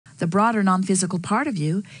The broader non-physical part of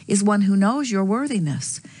you is one who knows your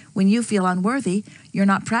worthiness. When you feel unworthy, you're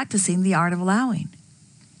not practicing the art of allowing.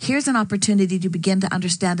 Here's an opportunity to begin to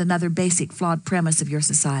understand another basic flawed premise of your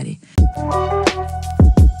society.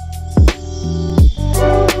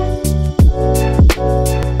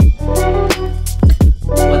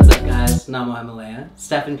 What's up, guys? Namo Himalaya.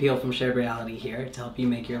 Stephan Piel from Shared Reality here to help you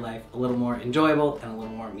make your life a little more enjoyable and a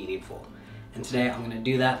little more meaningful. And today I'm going to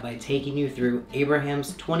do that by taking you through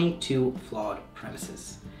Abraham's 22 flawed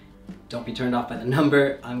premises. Don't be turned off by the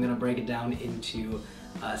number. I'm going to break it down into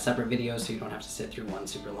separate videos so you don't have to sit through one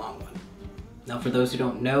super long one. Now, for those who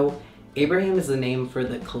don't know, Abraham is the name for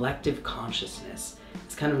the collective consciousness.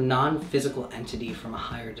 It's kind of non-physical entity from a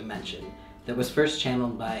higher dimension that was first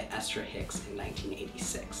channeled by Esther Hicks in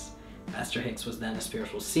 1986. Esther Hicks was then a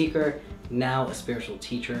spiritual seeker, now a spiritual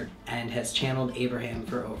teacher, and has channeled Abraham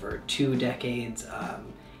for over 2 decades,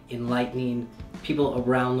 enlightening people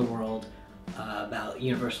around the world about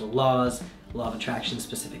universal laws, law of attraction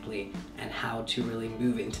specifically, and how to really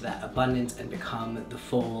move into that abundance and become the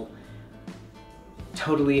full,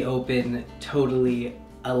 totally open, totally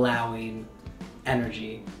allowing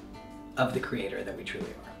energy of the creator that we truly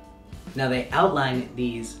are. Now, they outline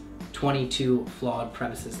these 22 flawed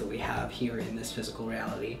premises that we have here in this physical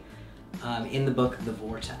reality in the book The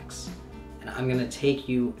Vortex. And I'm going to take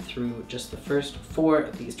you through just the first 4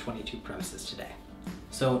 of these 22 premises today.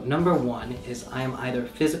 So number 1 is I am either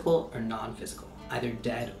physical or non-physical, either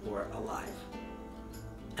dead or alive.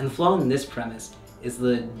 And the flaw in this premise is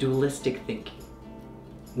the dualistic thinking.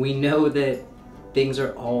 We know that things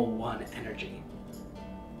are all one energy.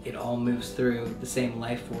 It all moves through the same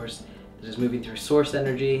life force that is moving through source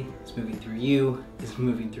energy, is moving through you, is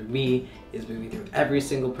moving through me, is moving through every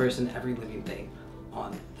single person, every living thing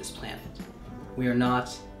on this planet. We are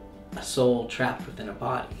not a soul trapped within a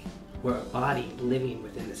body. We're a body living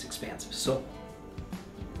within this expansive soul.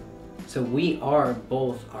 So we are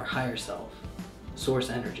both our higher self,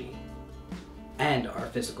 source energy, and our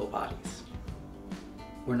physical bodies.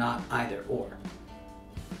 We're not either or.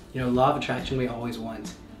 You know, law of attraction, we always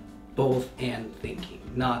want both and thinking,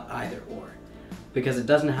 not either or, because it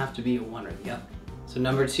doesn't have to be a one or the other. So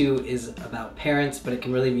number 2 is about parents, but it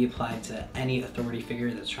can really be applied to any authority figure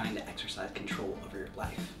that's trying to exercise control over your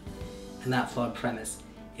life. And that flawed premise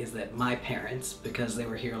is that my parents, because they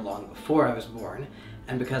were here long before I was born,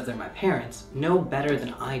 and because they're my parents, know better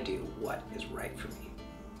than I do what is right for me.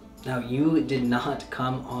 Now, you did not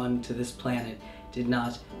come onto this planet, did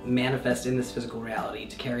not manifest in this physical reality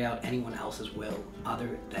to carry out anyone else's will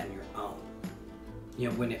other than your own. You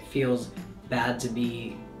know, when it feels bad to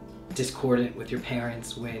be discordant with your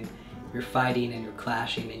parents, when you're fighting and you're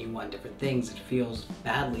clashing and you want different things, it feels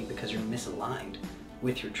badly because you're misaligned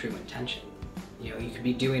with your true intention. You know, you could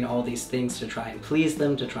be doing all these things to try and please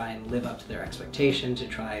them, to try and live up to their expectation, to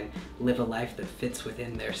try and live a life that fits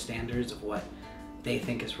within their standards of what they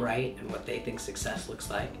think is right and what they think success looks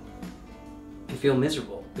like, and feel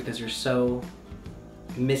miserable because you're so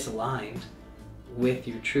misaligned with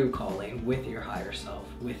your true calling, with your higher self,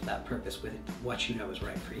 with that purpose, with what you know is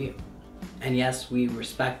right for you. And yes, we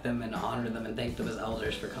respect them and honor them and thank them as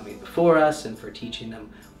elders for coming before us and for teaching them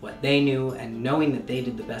what they knew and knowing that they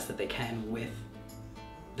did the best that they can with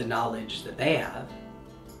the knowledge that they have,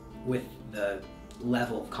 with the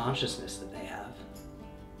level of consciousness that they have.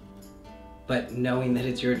 But knowing that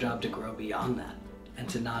it's your job to grow beyond that and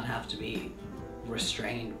to not have to be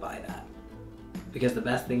restrained by that. Because the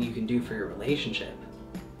best thing you can do for your relationship,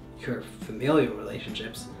 your familial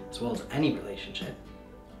relationships, as well as any relationship,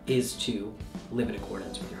 is to live in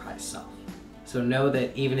accordance with your highest self. So know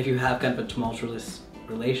that even if you have kind of a tumultuous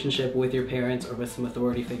relationship with your parents or with some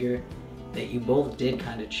authority figure, that you both did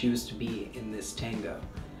kind of choose to be in this tango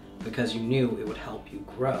because you knew it would help you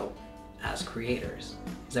grow as creators.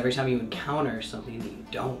 Because every time you encounter something that you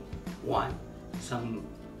don't want, some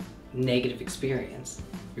negative experience,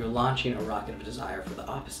 you're launching a rocket of desire for the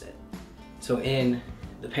opposite. So in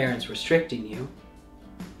the parents restricting you,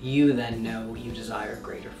 you then know you desire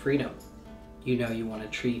greater freedom. You know you want to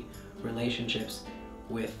treat relationships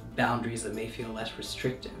with boundaries that may feel less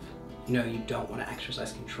restrictive. You know you don't want to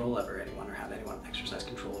exercise control over anyone or have anyone exercise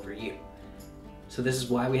control over you. So this is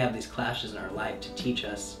why we have these clashes in our life, to teach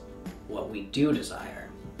us what we do desire.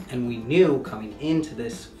 And we knew coming into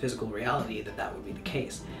this physical reality that that would be the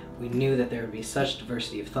case. We knew that there would be such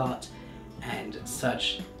diversity of thought and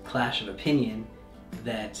such clash of opinion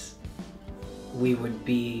that we would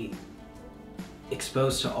be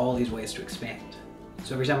exposed to all these ways to expand.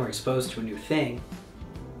 So every time we're exposed to a new thing,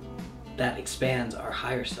 that expands our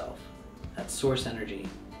higher self. That source energy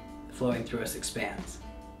flowing through us expands.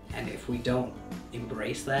 And if we don't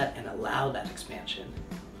embrace that and allow that expansion,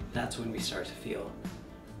 that's when we start to feel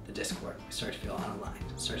the discord. We start to feel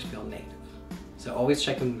unaligned, start to feel negative. So always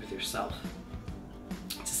check in with yourself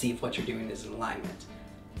to see if what you're doing is in alignment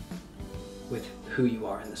with who you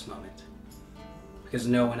are in this moment. Because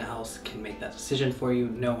no one else can make that decision for you.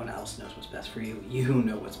 No one else knows what's best for you. You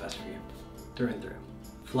know what's best for you, through and through.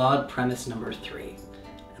 Flawed premise number 3,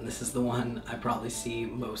 and this is the one I probably see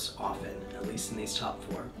most often, at least in these top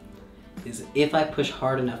 4, is if I push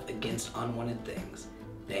hard enough against unwanted things,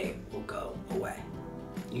 they will go away.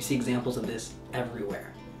 You see examples of this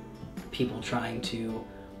everywhere. People trying to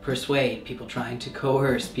persuade, people trying to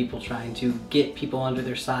coerce, people trying to get people under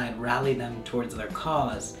their side, rally them towards their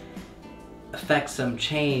cause, affect some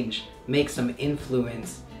change, make some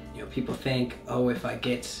influence. You know, people think, oh, if I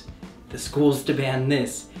get the schools to ban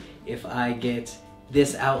this, if I get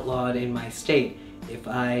this outlawed in my state, if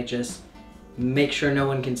I just make sure no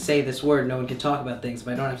one can say this word, no one can talk about things, if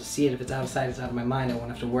I don't have to see it, if it's out of sight, it's out of my mind, I won't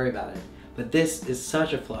have to worry about it. But this is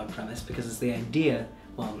such a flawed premise because it's the idea,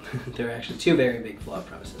 well, there are actually 2 very big flawed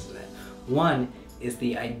premises in it. One is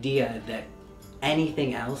the idea that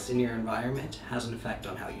anything else in your environment has an effect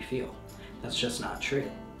on how you feel. That's just not true.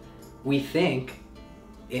 We think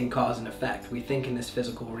in cause and effect. We think in this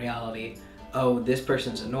physical reality, oh, this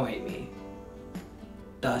person's annoying me,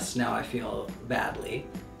 thus now I feel badly,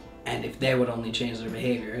 and if they would only change their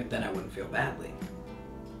behavior, then I wouldn't feel badly.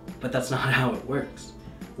 But that's not how it works.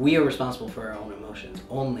 We are responsible for our own emotions,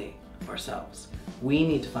 only ourselves. We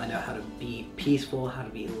need to find out how to be peaceful, how to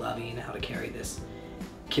be loving, how to carry this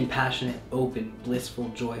compassionate, open, blissful,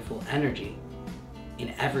 joyful energy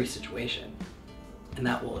in every situation, and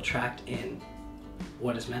that will attract in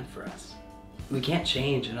what is meant for us. We can't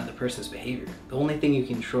change another person's behavior. The only thing you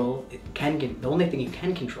control, the only thing you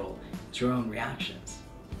can control is your own reactions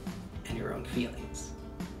and your own feelings.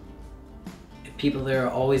 If people, there are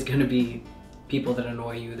always going to be people that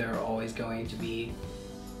annoy you. There are always going to be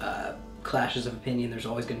clashes of opinion. There's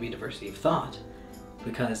always going to be diversity of thought,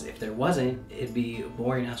 because if there wasn't, it'd be a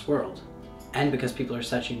boring ass world. And because people are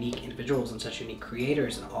such unique individuals and such unique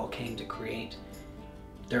creators and all came to create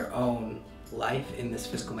their own life in this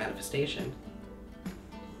physical manifestation,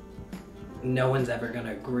 no one's ever going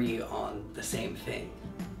to agree on the same thing.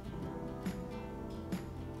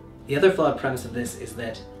 The other flawed premise of this is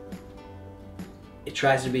that it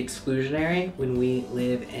tries to be exclusionary when we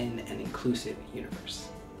live in an inclusive universe.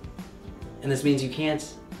 And this means you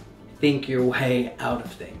can't think your way out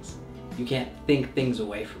of things. You can't think things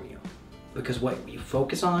away from you. Because what you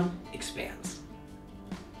focus on expands.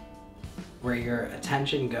 Where your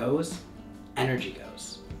attention goes, energy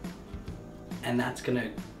goes. And that's gonna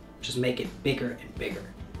just make it bigger and bigger.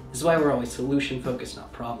 This is why we're always solution focused,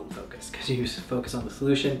 not problem focused. Because you focus on the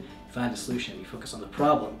solution, you find a solution. You focus on the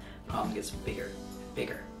problem gets bigger and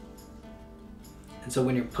bigger. And so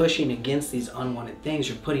when you're pushing against these unwanted things,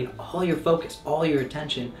 you're putting all your focus, all your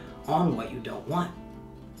attention on what you don't want.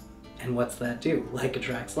 And what's that do? Like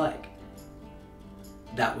attracts like.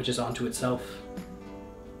 That which is onto itself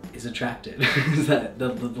is attracted. Is that the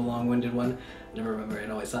long-winded one? I never remember.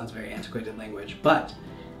 It always sounds very antiquated language. But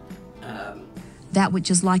that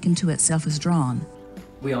which is likened to itself is drawn.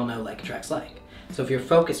 We all know like attracts like. So if you're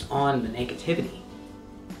focused on the negativity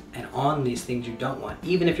and on these things you don't want,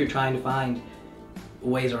 even if you're trying to find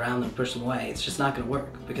ways around them, push them away, it's just not going to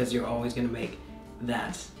work, because you're always going to make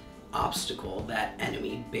that obstacle, that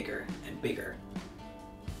enemy, bigger and bigger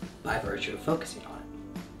by virtue of focusing on it.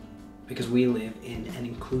 Because we live in an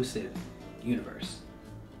inclusive universe.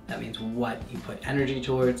 That means what you put energy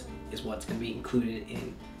towards is what's going to be included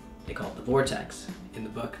in, they call it the Vortex in the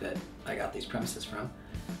book that I got these premises from,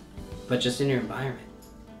 but just in your environment.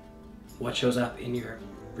 What shows up in your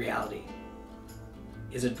reality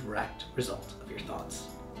is a direct result of your thoughts.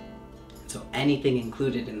 So anything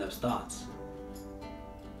included in those thoughts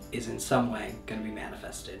is in some way going to be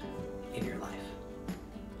manifested in your life,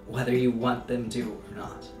 whether you want them to or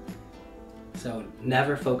not. So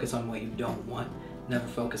never focus on what you don't want. Never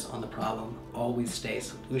focus on the problem. Always stay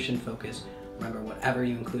solution focused. Remember, whatever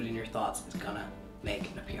you include in your thoughts is gonna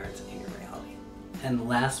make an appearance in your reality. And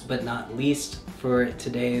last but not least, for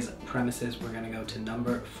today's premises, we're gonna go to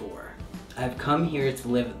number 4. I've come here to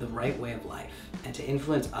live the right way of life and to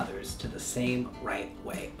influence others to the same right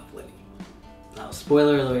way of living. Now,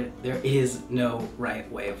 spoiler alert, there is no right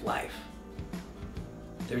way of life.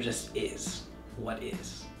 There just is what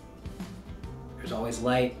is. There's always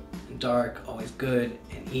light and dark, always good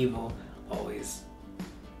and evil, always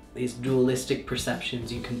these dualistic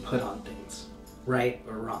perceptions you can put on things, right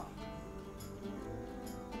or wrong.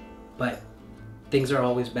 But things are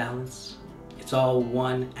always balanced. It's It's all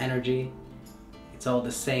one energy. It's all the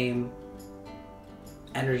same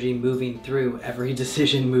energy moving through every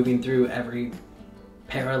decision, moving through every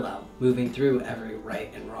parallel, moving through every right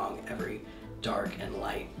and wrong, every dark and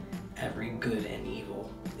light, every good and evil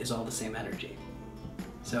is all the same energy.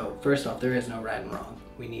 So first off, there is no right and wrong.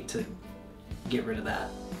 We need to get rid of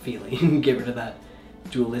that feeling, get rid of that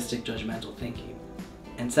dualistic judgmental thinking.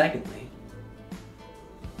 And secondly,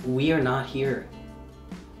 we are not here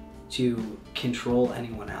to control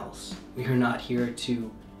anyone else. We are not here to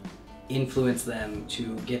influence them,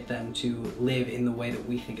 to get them to live in the way that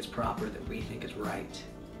we think is proper, that we think is right.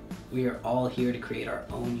 We are all here to create our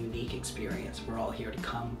own unique experience. We're all here to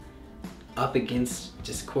come up against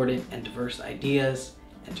discordant and diverse ideas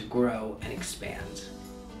and to grow and expand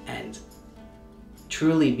and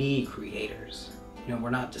truly be creators. You know, we're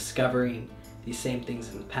not discovering these same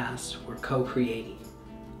things in the past. We're co-creating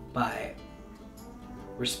by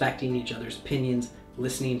respecting each other's opinions,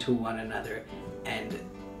 listening to one another, and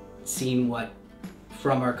seeing what,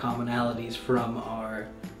 from our commonalities, from our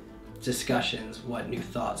discussions, what new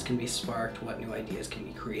thoughts can be sparked, what new ideas can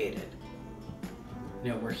be created.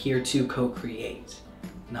 You know, we're here to co-create,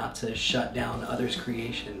 not to shut down others'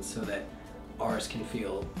 creations so that ours can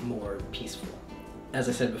feel more peaceful. As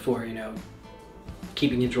I said before, you know,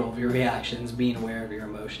 keeping control of your reactions, being aware of your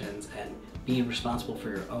emotions, and being responsible for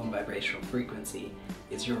your own vibrational frequency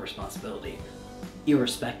is your responsibility,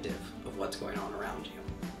 irrespective of what's going on around you.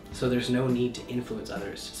 So there's no need to influence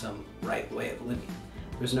others to some right way of living.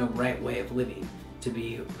 There's no right way of living to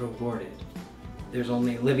be rewarded. There's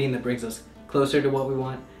only living that brings us closer to what we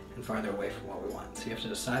want and farther away from what we want. So you have to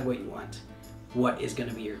decide what you want, what is going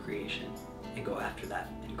to be your creation, and go after that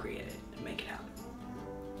and create it and make it happen.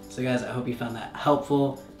 So guys, I hope you found that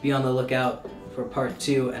helpful. Be on the lookout for part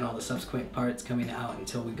 2 and all the subsequent parts coming out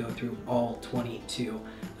until we go through all 22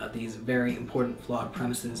 of these very important flawed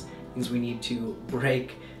premises, things we need to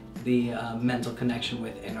break the mental connection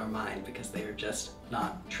with in our mind because they are just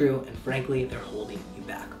not true, and frankly, they're holding you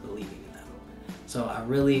back believing in them. So I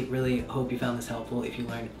really, really hope you found this helpful. If you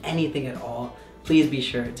learned anything at all, please be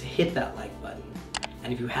sure to hit that like button.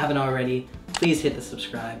 And if you haven't already, please hit the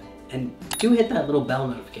subscribe, and do hit that little bell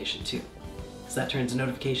notification too, because that turns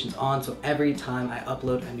notifications on, so every time I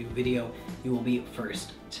upload a new video, you will be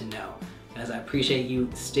first to know. Guys, I appreciate you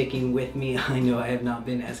sticking with me. I know I have not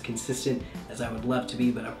been as consistent as I would love to be,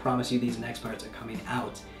 but I promise you these next parts are coming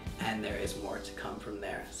out, and there is more to come from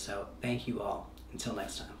there. So thank you all. Until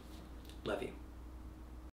next time. Love you.